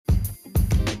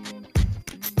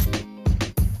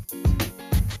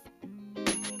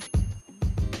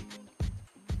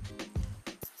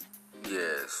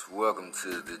Welcome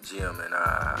to the Gym and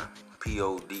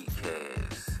POD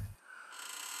cast.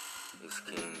 It's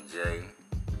King J,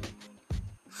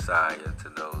 Sire to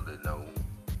those that know.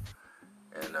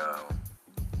 And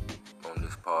on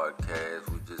this podcast,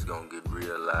 we're just gonna get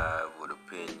real live with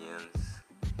opinions,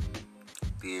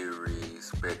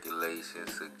 theories,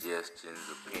 speculations, suggestions,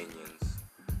 opinions,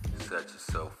 such and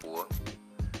so forth.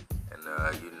 And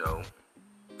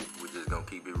we're just gonna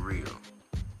keep it real.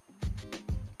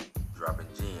 Dropping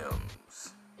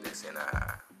gems, that's in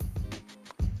our.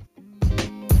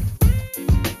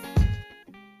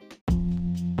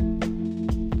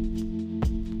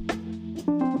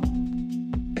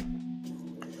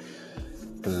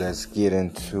 Let's get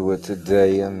into it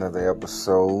today. Another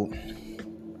episode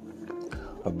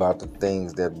about the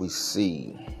things that we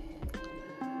see.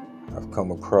 I've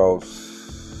come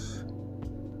across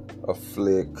a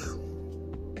flick,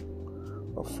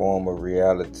 a form of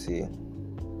reality,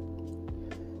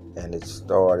 and it just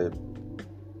off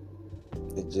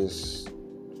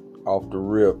the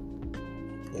rip,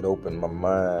 it opened my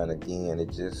mind again.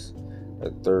 A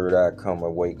third eye come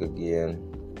awake again.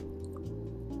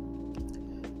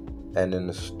 And in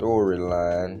the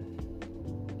storyline,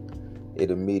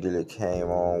 it immediately came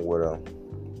on with a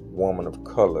woman of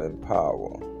color in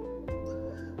power.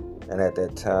 And at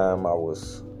that time, I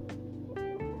was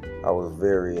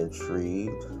very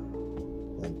intrigued,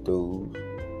 enthused.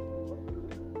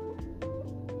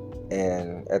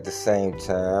 And at the same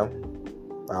time,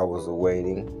 I was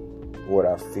awaiting what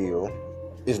I feel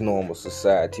is normal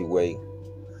society way.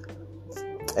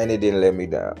 And it didn't let me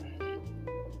down.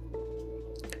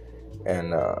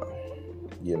 And,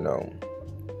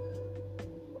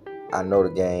 I know the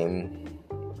game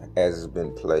as it's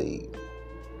been played.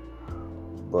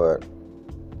 But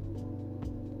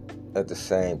at the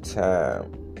same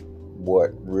time,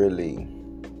 what really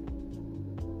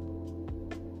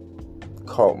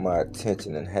caught my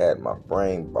attention and had my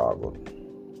brain boggled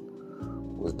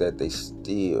was that they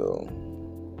still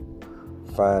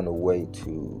find a way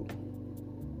to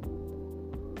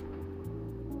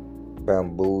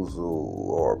bamboozle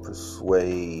or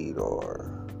persuade or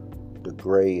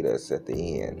degrade us at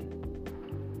the end.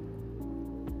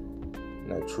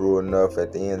 Now, true enough,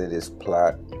 at the end of this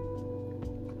plot,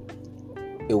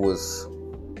 it was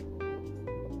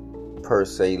per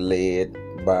se led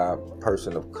by a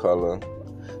person of color.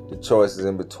 The choices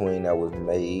in between that was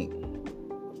made,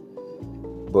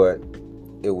 but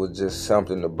it was just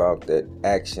something about that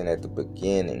action at the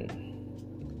beginning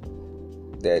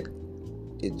that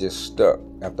it just stuck.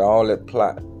 After all that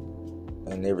plot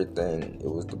and everything, it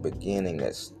was the beginning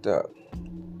that stuck.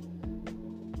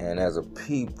 And as a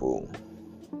people,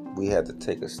 we had to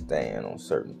take a stand on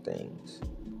certain things.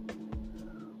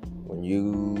 When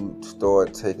you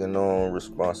start taking on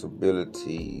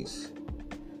responsibilities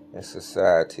in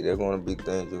society, there are going to be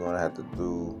things you're going to have to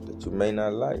do that you may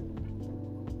not like.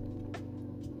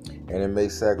 And it may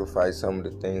sacrifice some of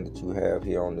the things that you have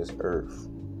here on this earth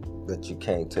that you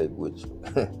can't take with you,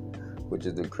 which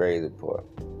is the crazy part.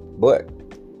 But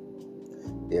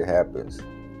it happens.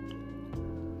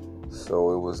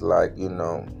 So it was like,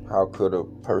 how could a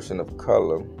person of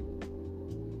color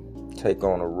take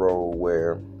on a role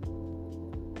where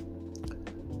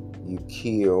you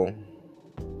kill,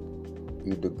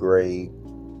 you degrade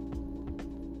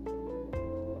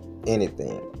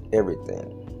anything,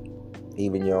 everything,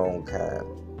 even your own kind?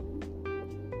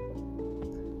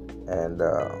 And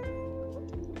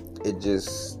it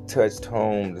just touched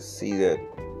home to see that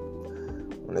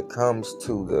when it comes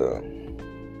to the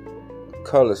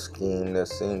color scheme, there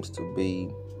seems to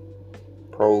be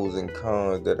pros and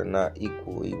cons that are not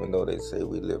equal, even though they say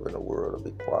we live in a world of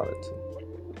equality.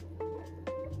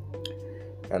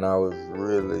 And I was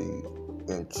really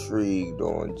intrigued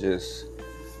on just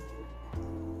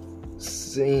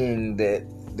seeing that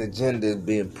the gender is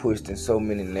being pushed in so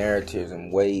many narratives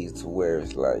and ways to where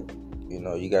it's like,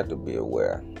 you got to be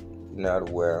aware. If you're not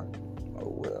aware,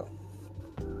 oh well.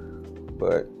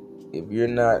 But if you're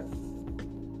not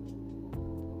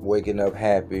waking up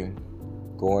happy,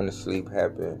 going to sleep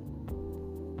happy,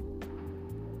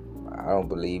 I don't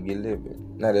believe you're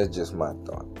living. Now, that's just my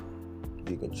thought.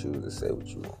 You can choose to say what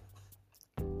you want.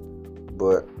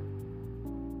 But,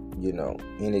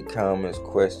 any comments,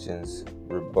 questions,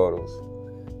 rebuttals,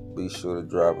 be sure to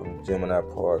drop them. Gemini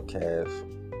Podcast.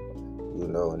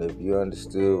 And if you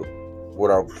understood what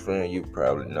I'm saying, you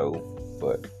probably know.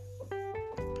 But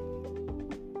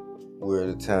we're at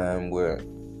a time where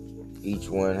each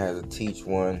one has to teach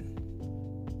one.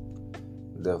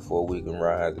 Therefore, we can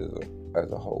rise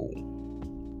as a whole.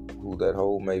 Who that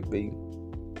whole may be,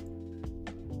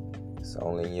 it's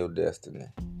only in your destiny.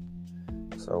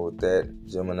 So with that,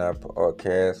 Gemini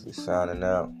Podcast, we signing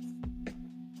out.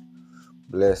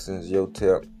 Blessings, your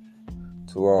tip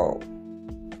to all.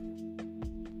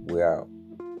 We out.